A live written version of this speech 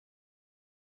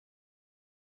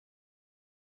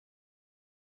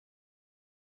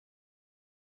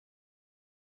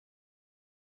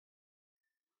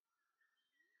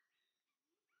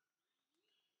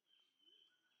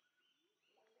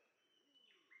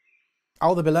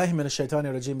أعوذ بالله من الشيطان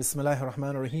الرجيم. بسم الله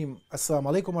الرحمن الرحيم. Assalamu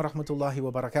alaikum wa rahmatullahi wa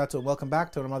barakatuh. Welcome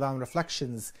back to Ramadan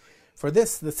Reflections. For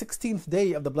this, the 16th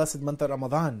day of the blessed month of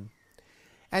Ramadan.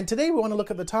 And today we want to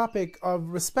look at the topic of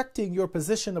respecting your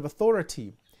position of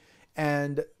authority.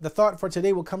 And the thought for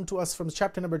today will come to us from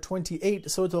chapter number 28,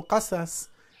 Surah Al-Qasas,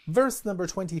 verse number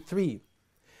 23.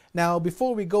 Now,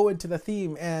 before we go into the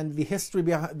theme and the history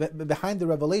behind the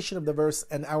revelation of the verse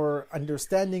and our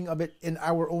understanding of it in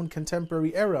our own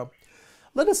contemporary era,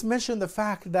 let us mention the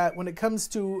fact that when it comes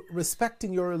to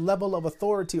respecting your level of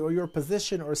authority or your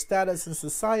position or status in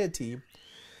society,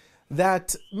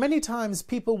 that many times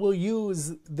people will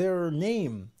use their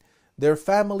name, their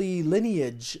family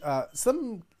lineage,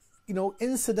 some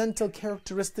incidental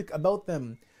characteristic about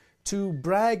them to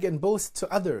brag and boast to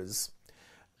others.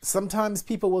 Sometimes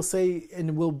people will say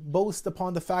and will boast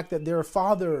upon the fact that their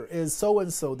father is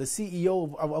so-and-so, the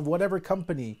CEO of whatever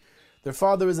company. Their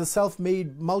father is a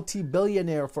self-made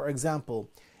multi-billionaire, for example,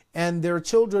 and their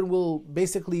children will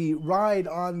basically ride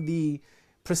on the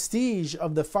prestige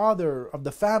of the father, of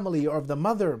the family, or of the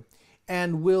mother,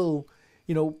 and will,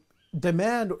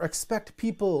 demand or expect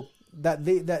people that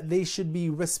they should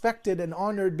be respected and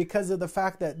honored because of the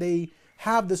fact that they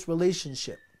have this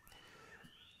relationship.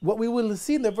 What we will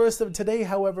see in the verse of today,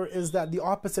 however, is that the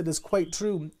opposite is quite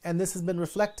true, and this has been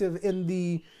reflective in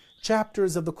the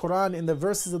chapters of the Quran, in the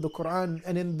verses of the Quran,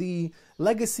 and in the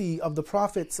legacy of the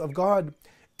prophets of God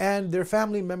and their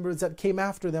family members that came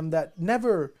after them, that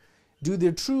never do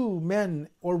the true men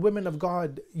or women of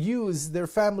God use their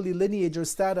family lineage or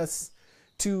status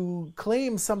to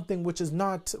claim something which is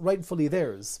not rightfully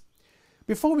theirs.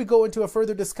 Before we go into a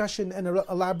further discussion and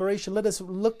elaboration, let us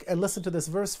look and listen to this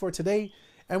verse for today,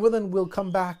 and then we'll come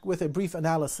back with a brief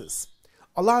analysis.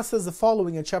 Allah says the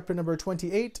following in chapter number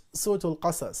 28, Surah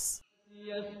Al-Qasas.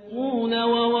 يسقون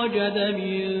ووجد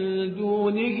من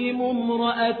دونهم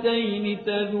امرأتين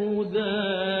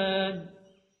تذودان.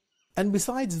 And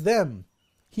besides them,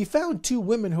 he found two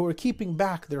women who were keeping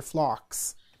back their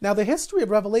flocks. Now the history of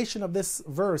revelation of this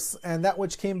verse and that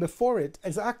which came before it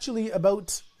is actually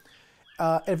about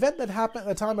an event that happened at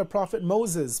the time of Prophet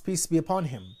Moses, peace be upon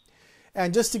him.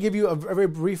 And just to give you a very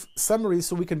brief summary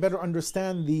so we can better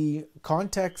understand the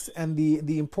context and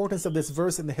the importance of this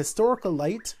verse in the historical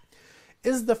light,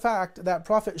 is the fact that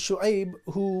Prophet Shu'aib,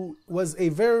 who was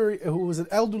an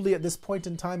elderly at this point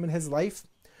in time in his life,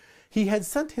 he had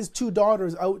sent his two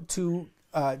daughters out to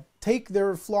take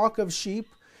their flock of sheep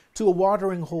to a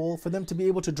watering hole for them to be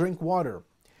able to drink water.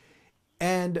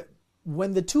 And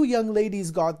when the two young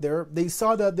ladies got there, they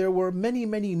saw that there were many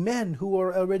men who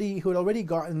had already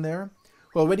gotten there,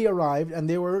 who already arrived, and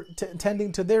they were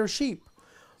tending to their sheep.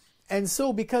 And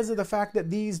so because of the fact that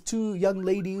these two young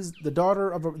ladies, the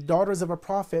daughters of a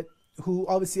prophet, who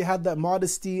obviously had that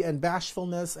modesty and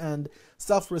bashfulness and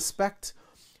self-respect,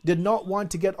 did not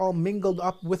want to get all mingled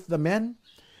up with the men,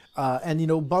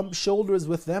 and bump shoulders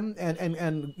with them,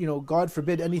 and God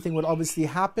forbid anything would obviously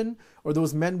happen, or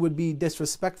those men would be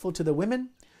disrespectful to the women,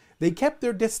 they kept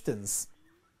their distance.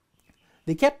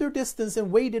 They kept their distance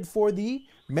and waited for the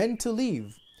men to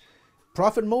leave.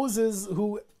 Prophet Moses,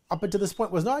 who up until this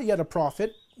point was not yet a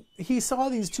prophet, he saw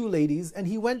these two ladies and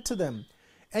he went to them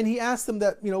and he asked them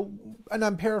that, and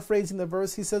I'm paraphrasing the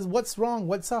verse, he says, what's wrong?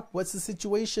 What's up? What's the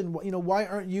situation? Why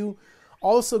aren't you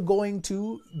also going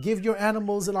to give your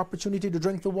animals an opportunity to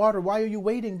drink the water? Why are you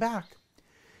waiting back?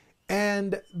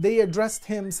 And they addressed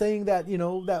him saying that,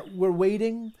 that we're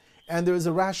waiting and there's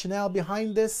a rationale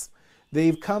behind this.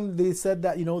 They said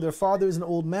that, their father is an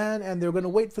old man and they're going to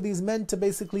wait for these men to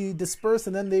basically disperse,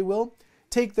 and then they will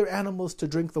take their animals to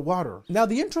drink the water. Now,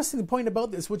 the interesting point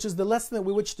about this, which is the lesson that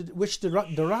we wish to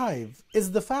derive,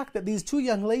 is the fact that these two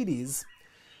young ladies,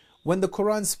 when the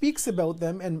Quran speaks about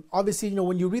them, and obviously,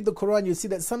 when you read the Quran, you see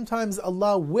that sometimes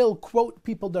Allah will quote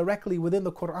people directly within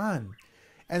the Quran.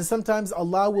 And sometimes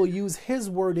Allah will use His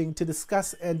wording to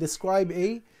discuss and describe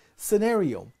a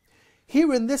scenario.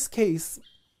 Here in this case,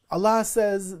 Allah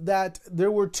says that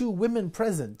there were two women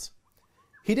present.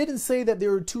 He didn't say that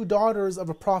there were two daughters of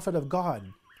a prophet of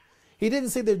God. He didn't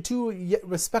say there were two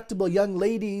respectable young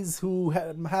ladies who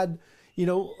had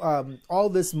all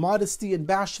this modesty and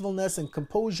bashfulness and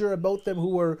composure about them, who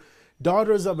were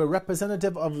daughters of a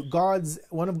representative of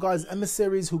one of God's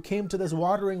emissaries who came to this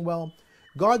watering well.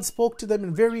 God spoke to them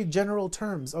in very general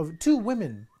terms of two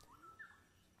women.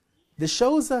 This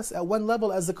shows us at one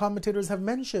level, as the commentators have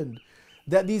mentioned,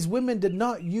 that these women did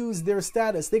not use their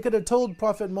status. They could have told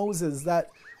Prophet Moses that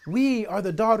we are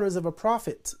the daughters of a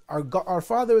prophet. Our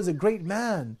father is a great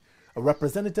man, a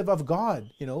representative of God,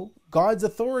 God's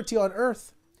authority on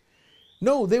earth.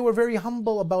 No, they were very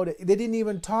humble about it. They didn't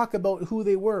even talk about who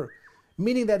they were.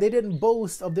 meaning that they didn't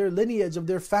boast of their lineage, of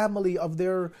their family, of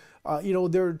their,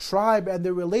 their tribe and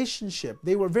their relationship.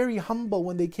 They were very humble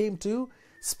when they came to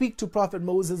speak to Prophet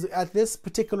Moses at this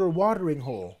particular watering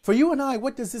hole. For you and I,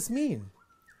 what does this mean?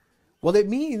 Well, it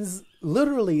means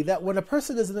literally that when a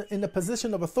person is in a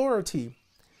position of authority,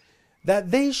 that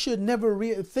they should never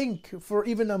think for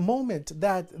even a moment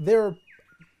that their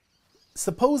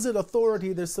supposed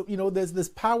authority, there's this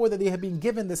power that they have been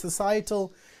given, the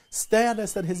societal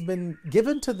status that has been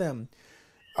given to them,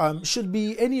 should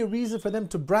be any reason for them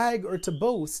to brag or to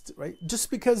boast, right? Just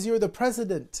because you're the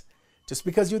president, just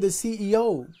because you're the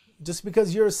CEO, just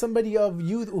because you're somebody of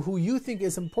you who you think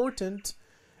is important,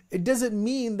 it doesn't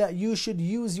mean that you should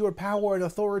use your power and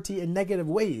authority in negative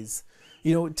ways.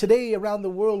 Today around the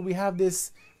world we have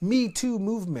this Me Too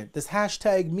movement, this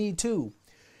hashtag Me Too,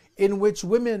 in which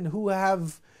women who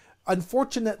have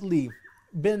unfortunately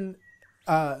been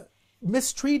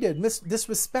mistreated,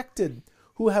 disrespected,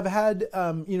 who have had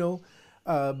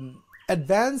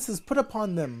advances put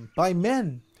upon them by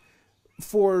men,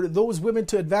 for those women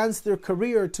to advance their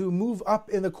career, to move up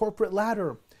in the corporate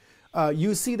ladder.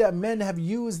 You see that men have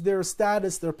used their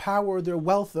status, their power, their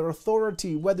wealth, their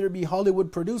authority, whether it be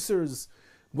Hollywood producers,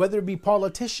 whether it be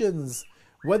politicians,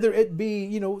 whether it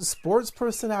be, sports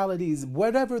personalities,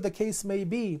 whatever the case may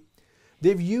be.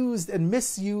 They've used and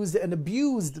misused and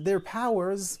abused their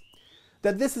powers.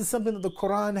 That this is something that the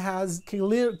Quran has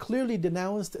clearly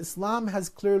denounced. Islam has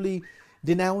clearly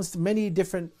denounced in many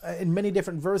different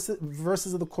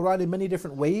verses of the Quran in many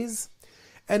different ways.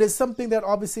 And it's something that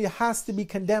obviously has to be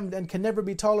condemned and can never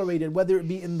be tolerated, whether it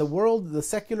be in the world, the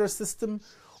secular system,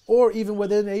 or even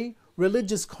within a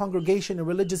religious congregation, a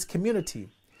religious community.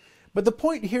 But the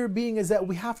point here being is that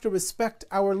we have to respect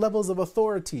our levels of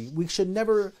authority. We should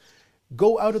never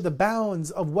go out of the bounds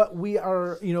of what we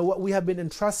are, what we have been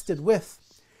entrusted with.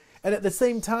 And at the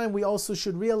same time, we also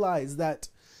should realize that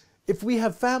if we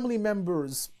have family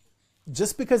members,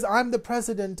 just because I'm the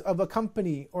president of a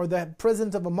company or the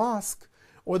president of a mosque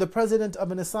or the president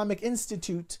of an Islamic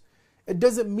institute, it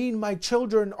doesn't mean my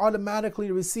children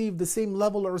automatically receive the same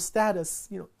level or status.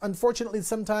 Unfortunately,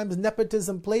 sometimes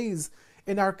nepotism plays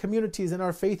in our communities, in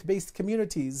our faith-based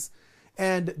communities.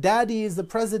 And daddy is the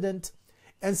president.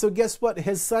 And so guess what?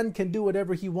 His son can do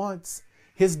whatever he wants.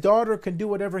 His daughter can do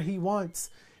whatever he wants.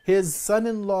 His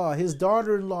son-in-law, his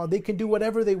daughter-in-law, they can do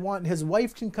whatever they want. His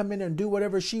wife can come in and do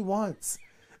whatever she wants.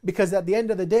 Because at the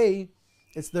end of the day,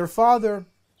 it's their father,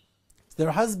 it's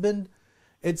their husband,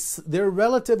 it's their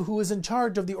relative who is in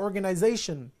charge of the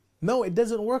organization. No, it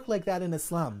doesn't work like that in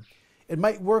Islam. It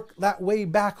might work that way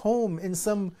back home in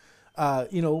some,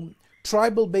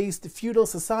 tribal-based feudal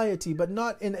society, but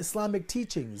not in Islamic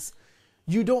teachings.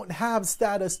 You don't have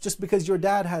status just because your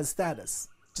dad has status.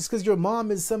 Just because your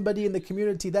mom is somebody in the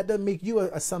community, that doesn't make you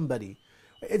a somebody.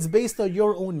 It's based on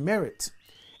your own merit.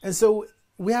 And so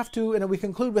we have to, and we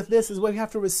conclude with this, is we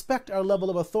have to respect our level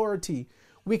of authority.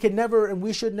 We can never, and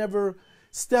we should never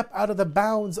step out of the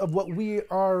bounds of what we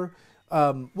are,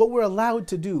 what we're allowed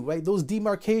to do, right? Those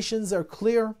demarcations are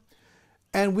clear,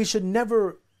 and we should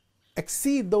never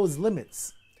exceed those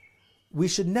limits. We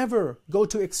should never go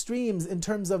to extremes in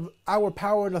terms of our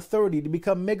power and authority, to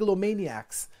become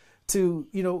megalomaniacs, to,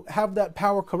 have that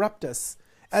power corrupt us.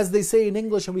 As they say in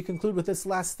English, and we conclude with this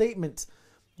last statement,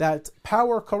 that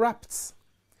power corrupts,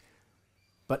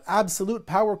 but absolute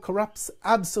power corrupts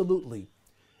absolutely.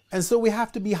 And so we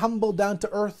have to be humble, down to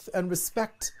earth, and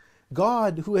respect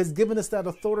God who has given us that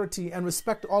authority, and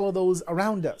respect all of those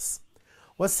around us.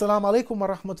 Wassalamu alaikum wa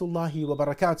rahmatullahi wa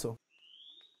barakatuh.